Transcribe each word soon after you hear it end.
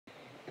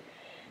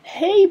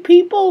Hey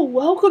people,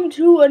 welcome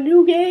to a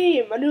new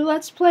game, a new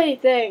Let's Play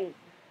thing.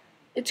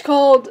 It's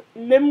called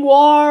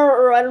Memoir,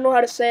 or I don't know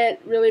how to say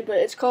it really, but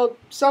it's called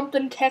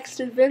something text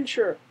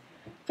adventure.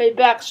 Okay,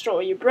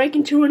 backstory. You break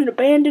into an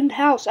abandoned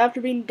house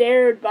after being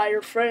dared by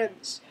your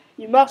friends.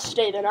 You must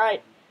stay the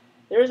night.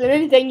 There isn't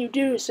anything you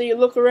do, so you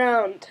look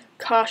around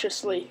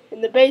cautiously.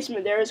 In the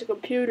basement there is a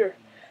computer.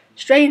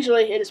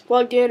 Strangely, it is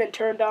plugged in and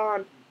turned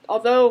on.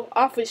 Although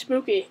awfully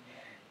spooky,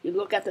 you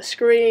look at the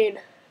screen.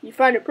 You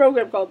find a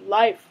program called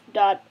life.exe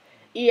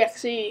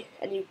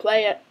and you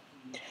play it.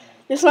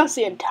 This lasts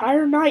the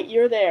entire night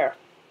you're there.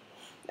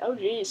 Oh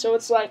geez, so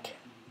it's like,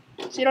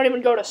 so you don't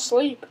even go to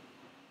sleep.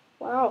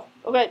 Wow.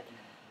 Okay.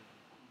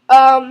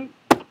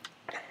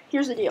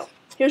 Here's the deal.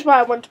 Here's why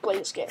I wanted to play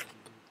this game.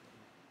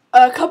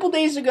 A couple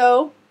days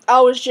ago,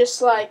 I was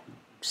just like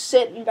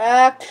sitting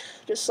back,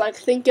 just like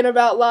thinking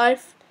about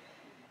life,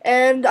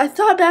 and I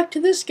thought back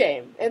to this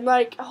game, and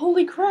like,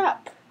 holy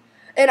crap.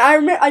 And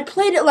I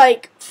played it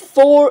like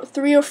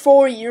 3 or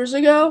 4 years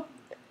ago,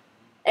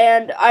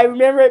 and I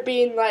remember it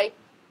being like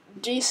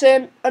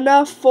decent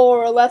enough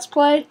for a Let's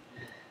Play.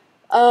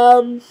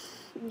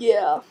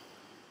 Yeah.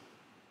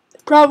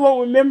 Probably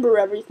won't remember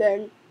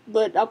everything,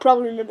 but I'll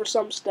probably remember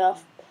some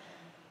stuff.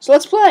 So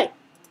let's play.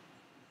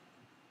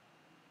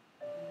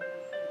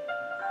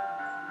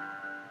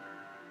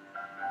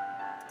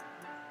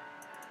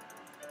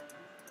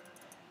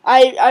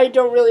 I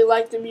don't really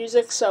like the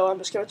music, so I'm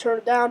just going to turn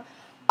it down.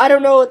 I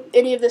don't know what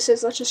any of this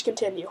is. Let's just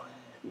continue.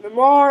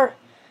 Memoir,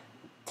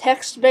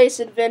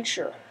 text-based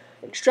adventure,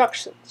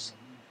 instructions.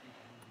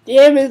 The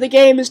aim of the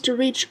game is to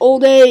reach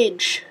old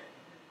age.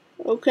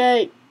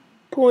 Okay,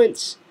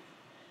 points.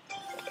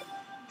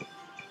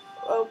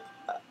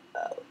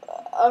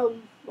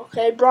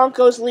 Okay,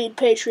 Broncos lead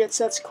Patriots.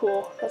 That's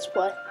cool. Let's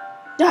play.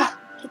 Ah,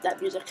 hit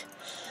that music.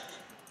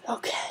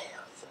 Okay,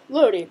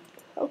 loading.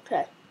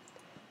 Okay.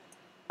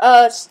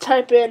 Let's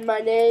type in my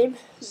name,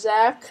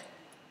 Zach.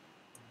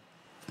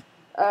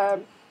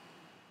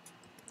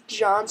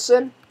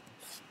 Johnson.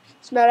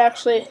 It's not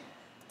actually,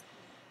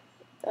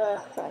 I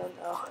don't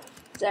know.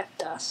 Zach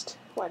Dust.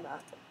 Why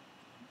not?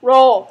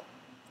 Roll.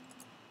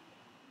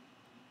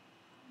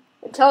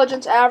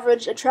 Intelligence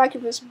average,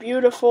 attractiveness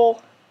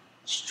beautiful,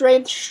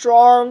 strength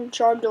strong,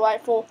 charm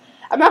delightful.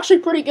 I'm actually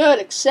pretty good,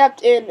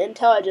 except in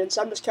intelligence.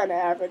 I'm just kind of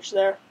average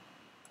there.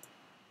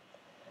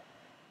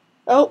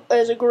 Oh,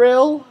 there's a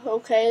grill.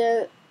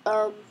 Okay,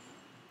 I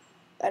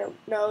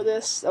don't know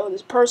this. Oh,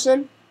 this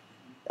person.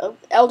 Oh,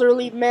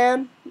 elderly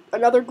man.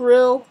 Another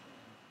grill.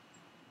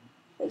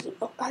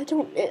 Oh,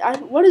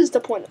 what is the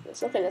point of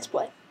this? Okay, let's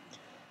play.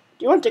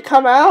 Do you want to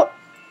come out?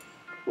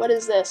 What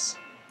is this?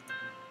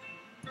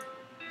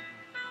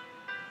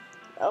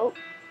 Oh.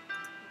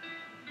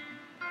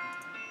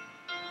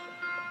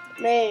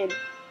 Name.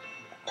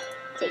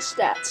 Okay,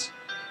 stats.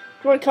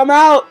 Do you want to come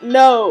out?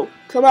 No.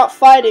 Come out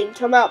fighting.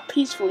 Come out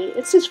peacefully.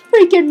 It's this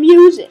freaking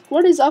music.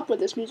 What is up with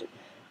this music?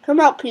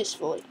 Come out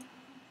peacefully.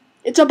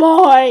 It's a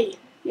boy.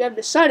 You have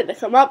decided to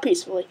come out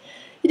peacefully.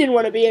 You didn't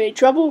want to be in any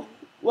trouble.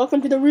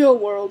 Welcome to the real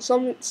world.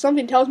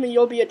 Something tells me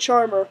you'll be a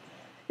charmer.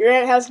 Your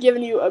aunt has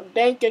given you a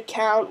bank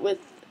account with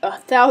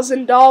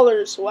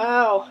 $1,000.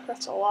 Wow,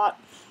 that's a lot.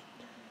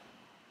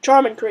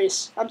 Charm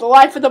increase. I'm the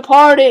life of the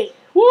party.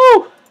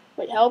 Woo!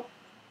 Wait, help.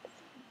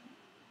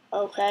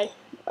 Okay.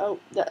 Oh,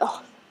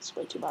 that's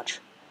way too much.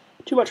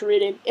 Too much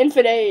reading.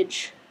 Infant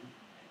age.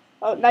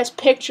 Oh, nice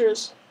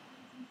pictures.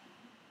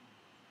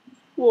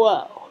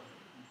 Whoa.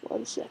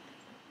 1 second.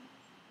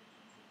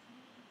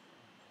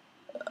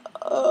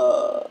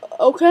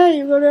 Okay,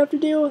 you're gonna have to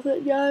deal with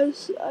it,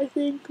 guys. I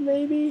think,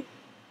 maybe.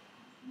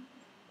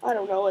 I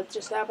don't know what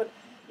just happened.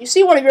 You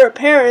see one of your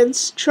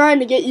parents trying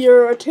to get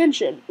your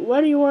attention.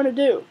 What do you want to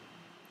do?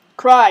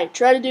 Cry.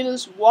 Try to do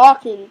this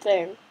walking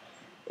thing.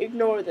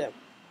 Ignore them.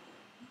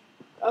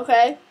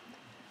 Okay.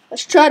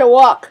 Let's try to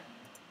walk.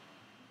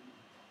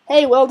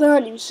 Hey, well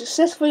done. You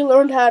successfully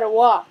learned how to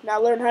walk.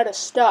 Now learn how to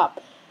stop.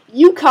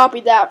 You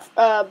copied that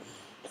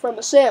from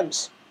The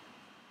Sims.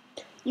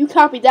 You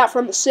copied that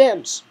from The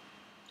Sims.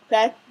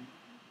 Okay?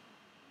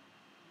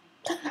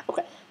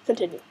 Okay,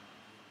 continue.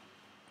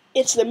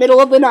 It's the middle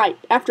of the night.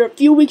 After a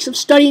few weeks of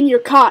studying your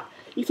cot,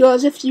 you feel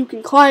as if you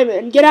can climb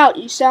it and get out.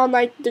 You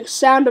like the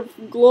sound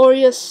of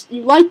glorious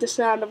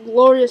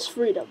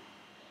freedom.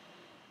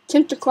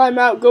 Attempt to climb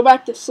out, go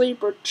back to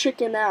sleep, or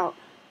chicken out.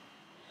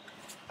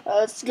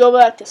 Let's go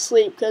back to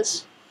sleep,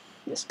 because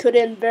this could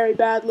end very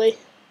badly.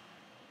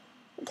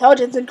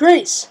 Intelligence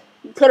increase.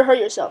 You could have hurt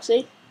yourself,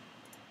 see?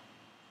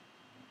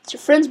 It's your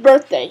friend's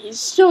birthday. He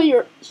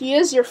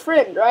is your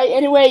friend, right?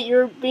 Anyway,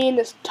 you're being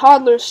a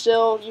toddler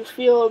still. You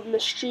feel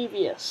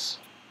mischievous.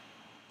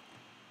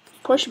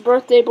 Push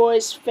birthday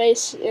boy's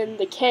face in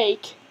the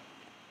cake.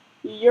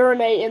 You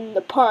urinate in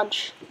the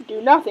punch.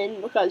 Do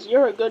nothing because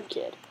you're a good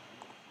kid.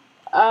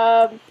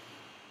 I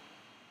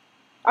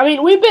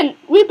mean, we've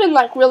been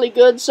like really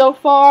good so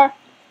far.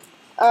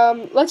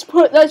 Let's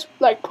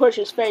like push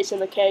his face in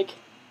the cake.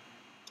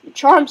 Your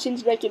charm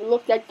seems to make you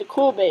look like the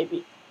cool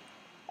baby.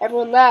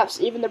 Everyone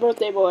laughs, even the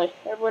birthday boy.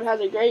 Everyone has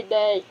a great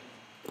day.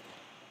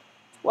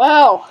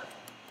 Well,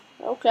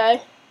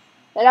 okay.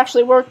 It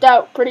actually worked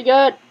out pretty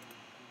good.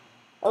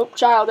 Oh,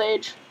 child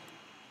age.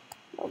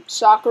 Oh,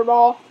 soccer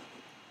ball.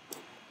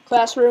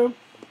 Classroom.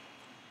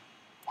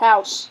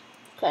 House.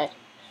 Okay.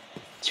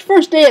 It's your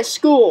first day at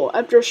school.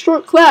 After a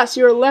short class,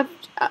 you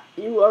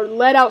are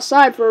led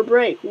outside for a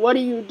break. What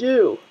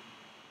do?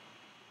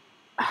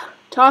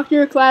 Talk to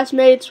your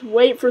classmates,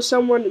 wait for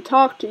someone to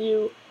talk to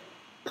you,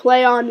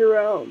 play on your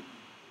own.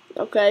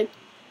 Okay.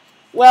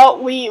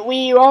 Well,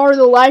 we are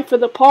the life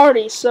of the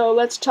party, so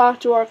let's talk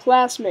to our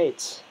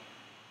classmates.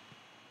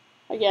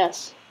 I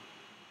guess.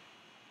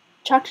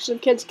 Talk to some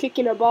kids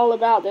kicking a ball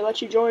about. They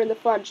let you join in the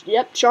fun.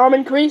 Yep, charm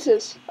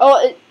increases.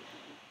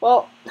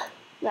 Well, I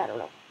don't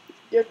know.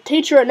 Your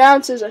teacher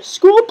announces a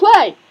school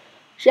play.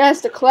 She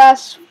asks the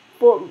class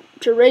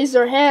to raise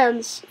their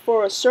hands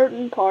for a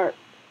certain part.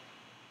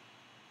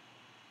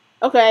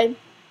 Okay.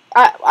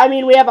 I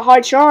mean, we have a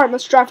high charm.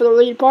 Let's try for the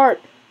lead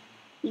part.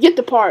 You get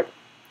the part.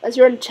 As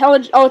your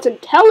it's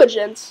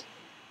intelligence.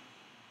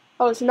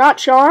 Oh, it's not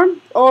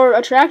charm or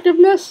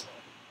attractiveness?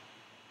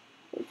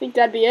 I think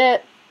that'd be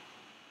it.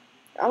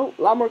 Oh,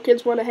 a lot more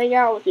kids want to hang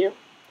out with you.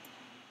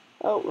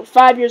 Oh, we're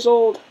 5 years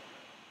old.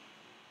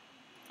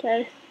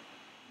 Okay.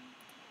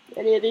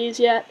 Any of these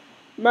yet?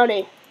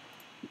 Money.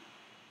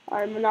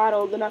 I'm not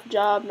old enough.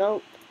 Job.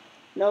 Nope.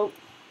 Nope.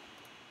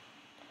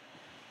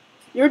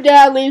 Your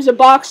dad leaves a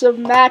box of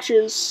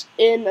matches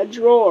in a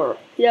drawer.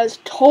 He has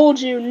told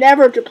you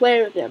never to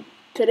play with him.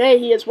 Today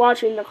he is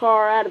watching the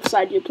car out of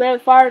sight. Do you play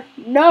with fire?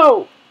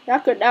 No!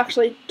 That could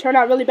actually turn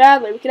out really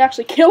badly. We could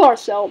actually kill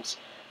ourselves.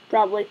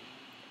 Probably.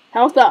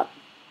 Health up.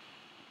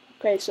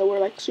 Okay, so we're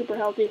like super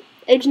healthy.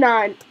 Age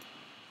 9.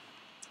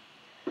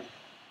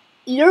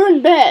 You're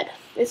in bed.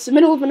 It's the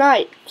middle of the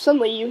night.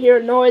 Suddenly you hear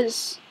a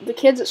noise. The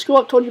kids at school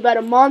have told you about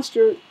a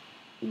monster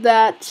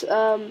that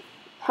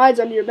hides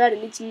under your bed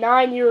and eats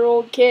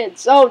 9-year-old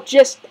kids. Oh,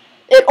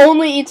 it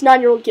only eats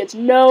 9-year-old kids.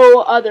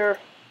 No other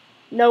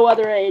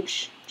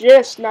age.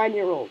 Just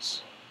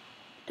 9-year-olds.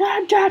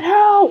 Dad,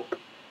 help!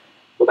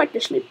 Go back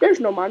to sleep. There's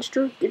no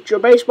monster. Get your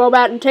baseball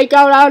bat and take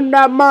out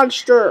that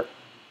monster.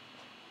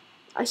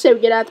 I say we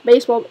get out the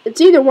baseball.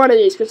 It's either one of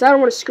these, because I don't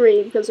want to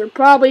scream, because there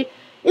probably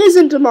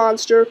isn't a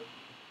monster.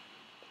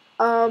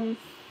 Why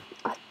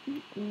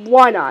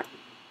not?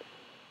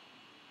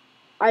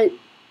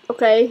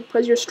 Okay,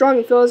 because you're strong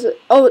and feels it.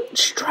 Oh,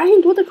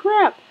 strength? What the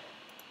crap?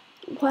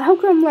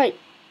 Well,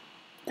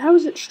 how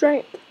is it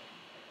strength?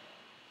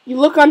 You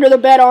look under the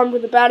bed armed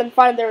with the bat and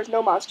find there is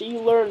no monster. You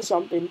learned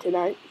something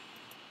tonight.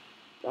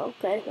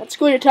 Okay, at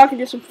school you're talking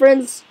to some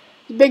friends.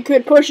 The big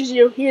kid pushes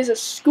you. He is a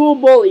school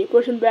bully.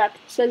 Push him back.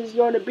 Says he's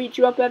going to beat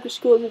you up after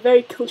school. It's a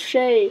very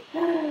cliche.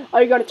 Oh,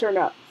 you gotta turn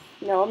up.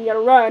 No, I'm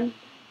gonna run.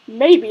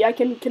 Maybe I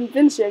can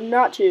convince him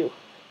not to.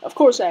 Of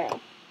course I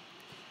am.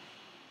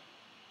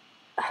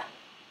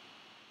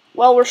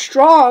 Well, we're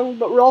strong,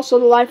 but we're also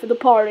the life of the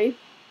party.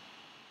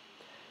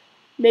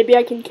 Maybe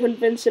I can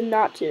convince him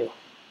not to.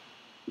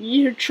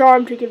 Use your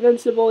charm to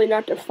convince the bully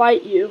not to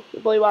fight you. The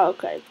bully, wow,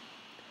 okay.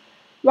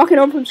 Walking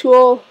home from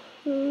school.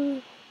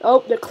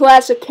 Oh, the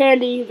classic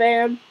candy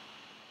van.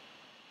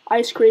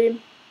 Ice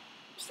cream.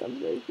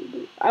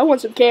 I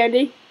want some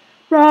candy.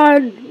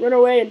 Run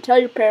away and tell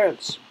your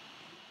parents.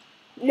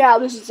 Now,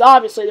 this is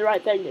obviously the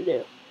right thing to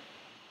do.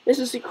 This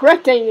is the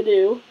correct thing to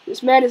do.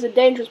 This man is a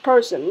dangerous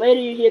person.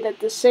 Later you hear that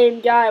this same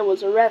guy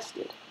was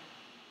arrested.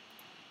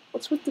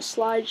 What's with the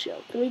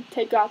slideshow? Can we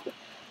take off the...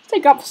 Let's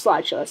take off the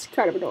slideshow. That's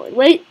kind of annoying.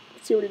 Wait.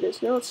 Let's see what it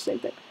is. No, it's the same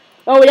thing.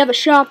 Oh, we have a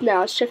shop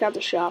now. Let's check out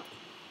the shop.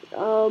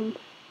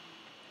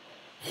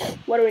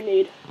 What do we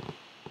need?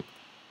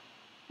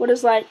 What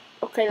is like...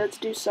 Okay, let's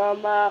do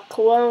some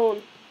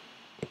cologne.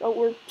 Oh,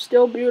 we're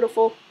still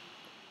beautiful.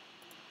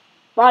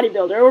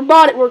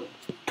 Bodybuilder. We're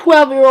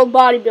 12-year-old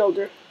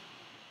bodybuilder.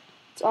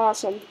 It's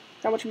awesome.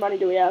 How much money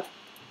do we have?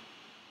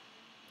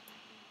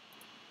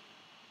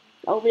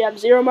 Oh, we have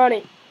 0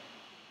 money.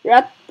 You're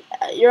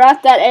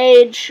at that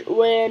age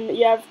when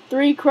you have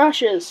 3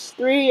 crushes.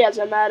 3, as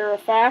a matter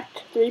of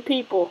fact. 3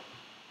 people.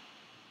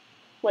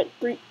 Wait,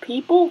 3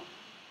 people?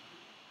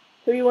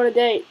 Who do you want to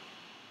date?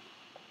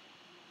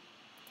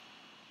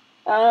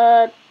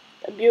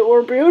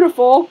 We're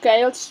beautiful.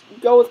 Okay, let's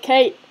go with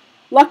Kate.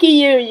 Lucky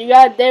you. You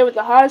got a date with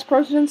the hottest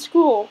person in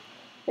school.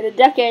 In a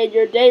decade,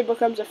 your date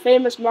becomes a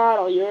famous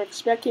model. You're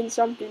expecting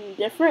something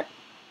different?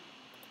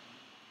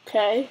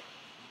 Okay.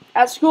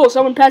 At school,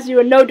 someone passes you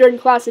a note during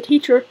class. The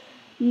teacher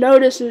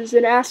notices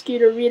and asks you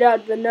to read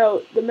out the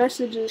note. The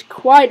message is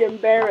quite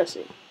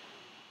embarrassing.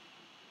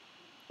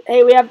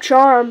 Hey, we have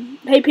charm.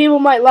 Hey, people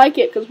might like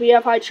it because we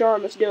have high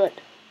charm. Let's do it.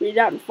 Read it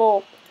out in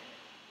full.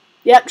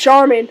 Yep,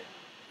 charming.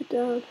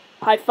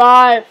 High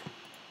five.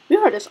 We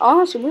are just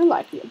awesome. We're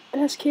like the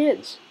best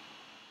kids.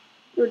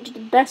 You're the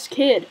best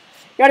kid.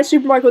 You're at a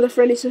supermarket with a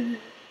friend. He said,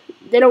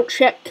 they don't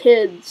check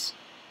kids.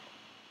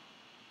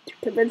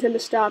 Convince him to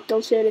stop.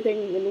 Don't say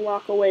anything and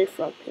walk away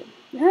from him.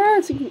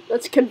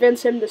 Let's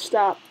convince him to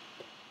stop.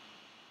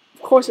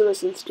 Of course he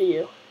listens to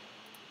you.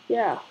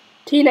 Yeah.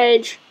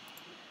 Teenage.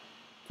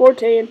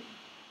 14.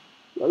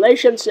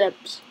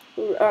 Relationships.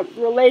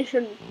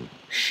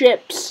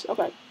 Ships.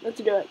 Okay, let's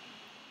do it.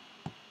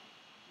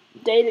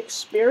 Date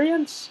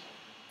experience.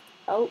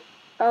 Oh.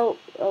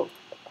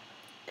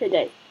 Okay,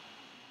 date.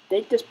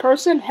 Date this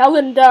person.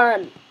 Helen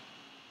Dunn.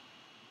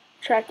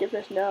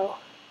 Attractiveness. No.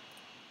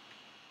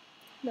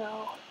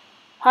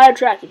 High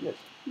attractiveness.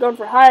 Going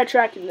for high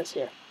attractiveness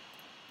here.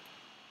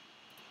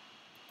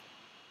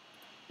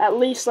 At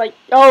least like.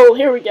 Oh,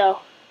 here we go.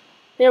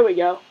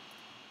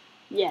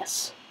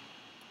 Yes.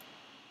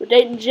 We're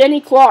dating Jenny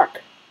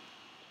Clark.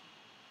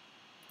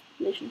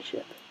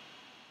 Relationship.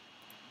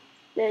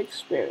 Date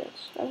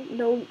experience.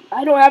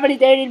 I don't have any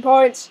dating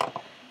points.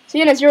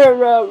 Seeing as you're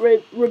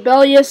a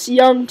rebellious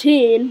young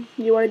teen,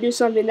 you want to do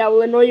something that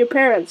will annoy your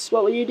parents.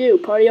 What will you do?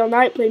 Party all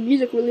night, play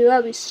music really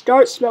loudly,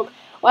 start smoking.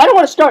 Well, I don't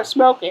want to start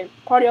smoking.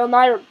 Party all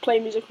night or play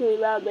music really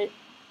loudly.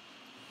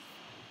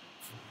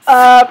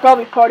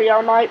 Probably party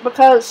all night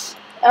because,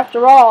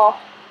 after all,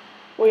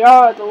 we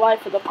are the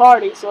life of the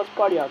party, so let's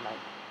party all night.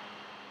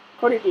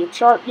 According to your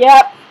chart,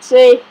 yeah,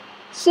 see?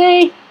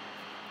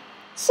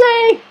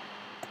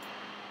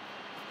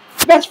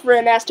 Best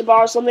friend asks to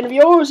borrow something of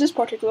yours. This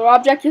particular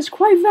object is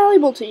quite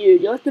valuable to you.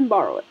 You let them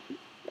borrow it.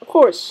 Of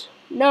course.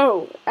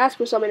 No. Ask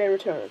for something in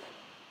return.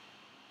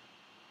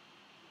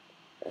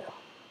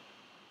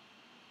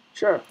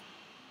 Sure.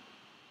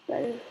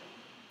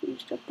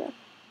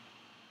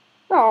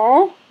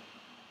 Aww.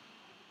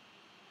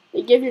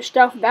 They give your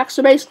stuff back,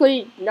 so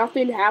basically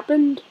nothing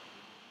happened.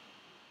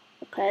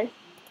 Okay.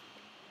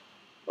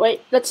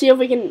 Wait, let's see if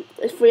we can,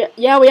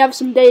 yeah, we have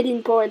some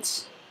dating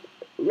points.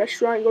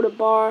 Restaurant, go to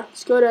bar.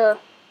 Let's go to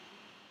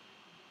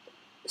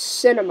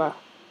cinema.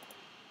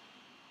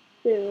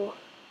 Ew.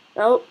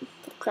 Oh,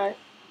 okay.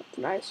 That's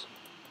nice.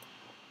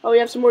 Oh, we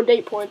have some more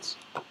date points.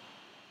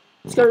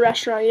 Let's go to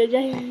restaurant.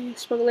 Yeah.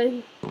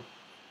 Smuggling.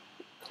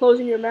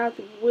 Closing your mouth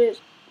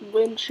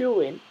when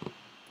chewing.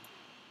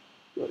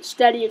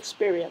 Steady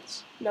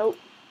experience. Nope.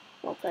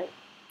 Okay.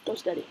 Go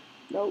steady.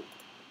 Nope.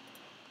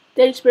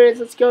 Date experience.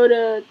 Let's go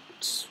to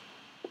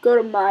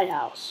my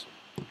house.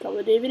 Couple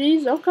of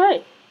DVDs.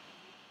 Okay.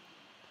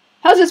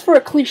 How's this for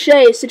a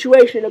cliche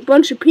situation? A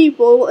bunch of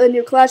people in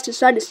your class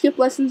decide to skip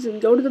lessons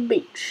and go to the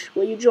beach.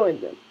 Will you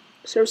join them?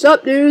 Surf's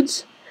up,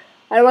 dudes.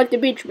 I don't like the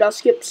beach, but I'll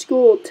skip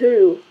school,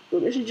 too.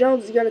 But Mrs.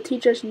 Jones is going to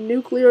teach us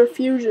nuclear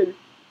fusion.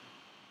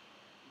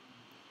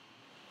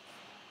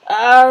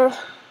 I'm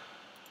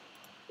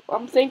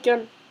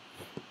thinking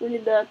we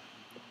need to...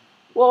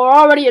 Well, we're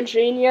already a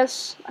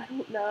genius. I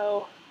don't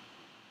know.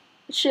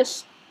 It's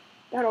just...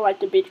 I don't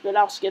like the beach, but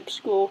I'll skip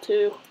school,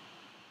 too.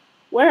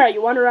 Where are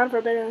you? Wander around for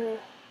a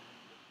bit...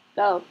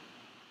 Oh,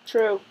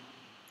 true.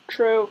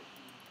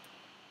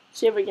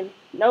 See if we can...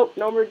 Nope,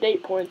 no more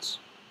date points.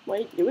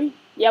 Wait, do we?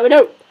 Yeah, we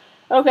do.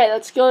 Okay,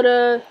 let's go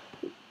to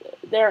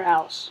their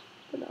house.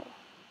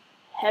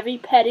 Heavy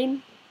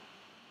petting.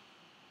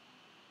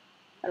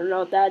 I don't know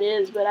what that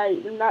is, but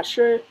I'm not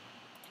sure.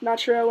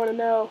 I want to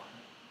know.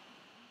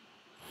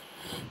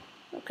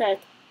 Okay.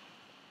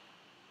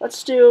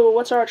 Let's do...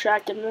 What's our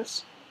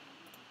attractiveness?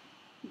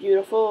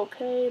 Beautiful.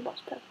 Okay,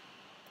 boss pet.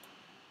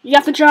 You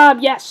got the job.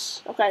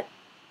 Yes. Okay.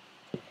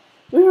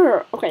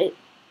 Okay,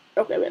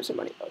 we have some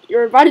money.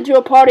 You're invited to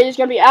a party. There's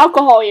going to be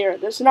alcohol here.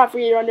 This is not for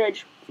your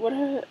underage.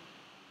 What?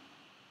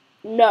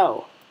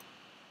 No.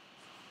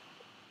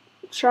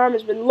 Charm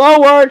has been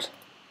lowered.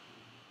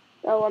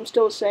 Oh, I'm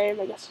still the same,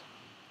 I guess.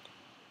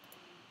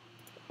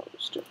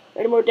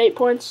 Any more date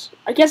points?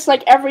 I guess,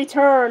 like, every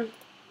turn.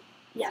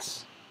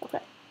 Yes.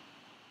 Okay.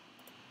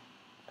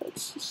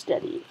 That's a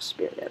steady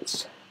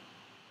experience.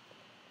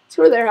 Let's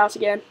go to their house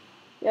again.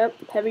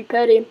 Yep, heavy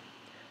petting.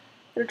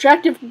 An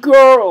attractive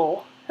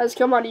girl has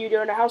come onto you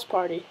during a house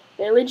party.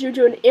 They lead you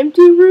to an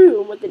empty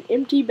room with an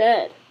empty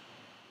bed.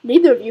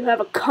 Neither of you have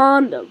a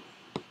condom.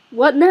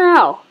 What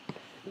now?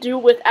 Do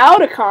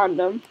without a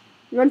condom.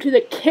 Run to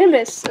the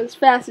chemist as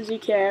fast as you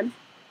can.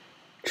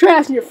 Try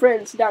asking your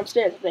friends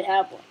downstairs if they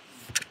have one.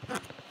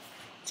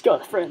 Let's go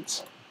with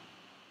friends.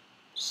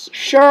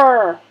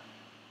 Sure.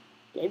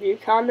 Gave you a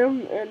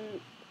condom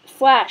and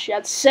flash. You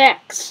had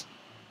sex.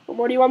 What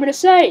more do you want me to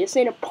say? This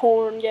ain't a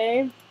porn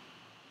game.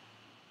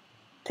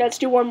 Okay, let's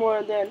do one more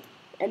and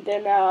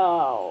then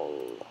I'll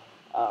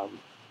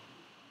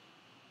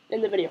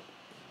end the video.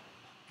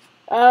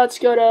 Let's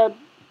go to...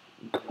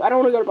 I don't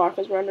want to go to bar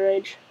because we're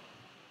underage.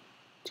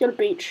 Let's go to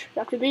beach.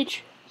 After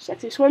beach,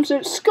 sexy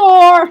swimsuit.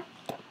 Score!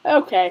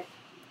 Okay.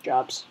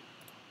 Jobs.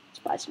 Let's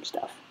buy some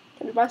stuff.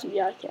 Can we buy some?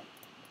 Yeah, I can.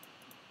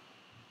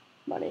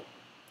 Money.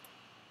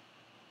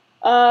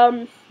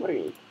 What do we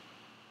need?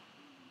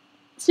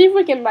 See if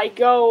we can, like,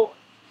 go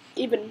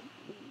even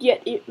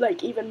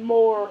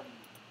more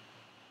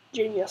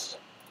genius.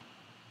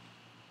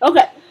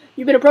 Okay.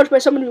 You've been approached by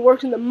someone who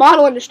works in the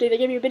model industry. They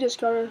gave you a business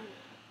card.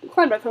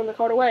 Declined by throwing the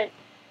card away.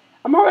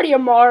 I'm already a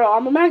model.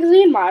 I'm a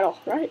magazine model,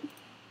 right?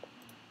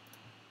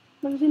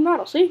 Magazine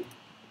model, see?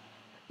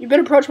 You've been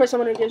approached by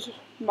someone who gives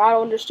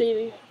model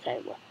industry. Okay,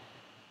 well.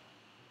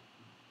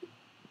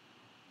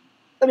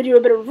 Let me do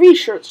a bit of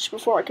research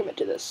before I commit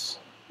to this.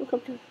 Look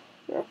up to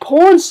a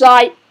porn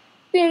site.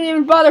 They didn't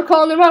even bother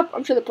calling them up.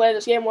 I'm sure the player of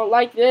this game won't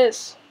like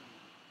this.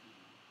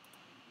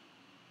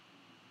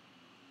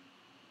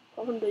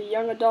 Welcome to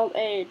young adult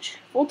age.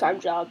 Full-time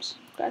jobs.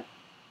 Okay.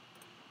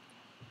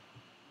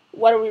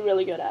 What are we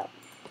really good at?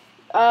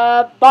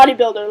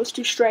 Bodybuilder. Let's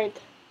do strength.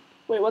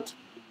 Wait, what's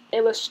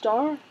A-list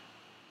star?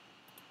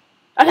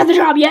 I got the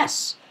job.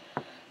 Yes.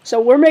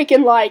 So we're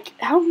making like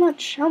how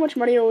much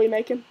money are we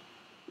making?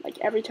 Like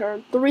every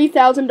turn,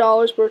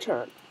 $3,000 per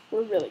turn.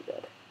 We're really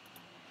good.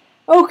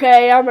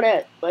 Okay, I'm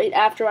gonna wait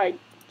after I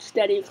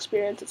steady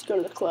experience. Let's go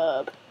to the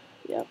club.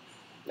 Yep.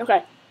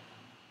 Okay.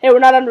 Hey, we're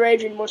not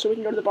underage anymore, so we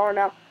can go to the bar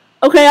now.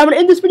 Okay, I'm gonna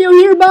end this video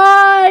here.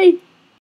 Bye.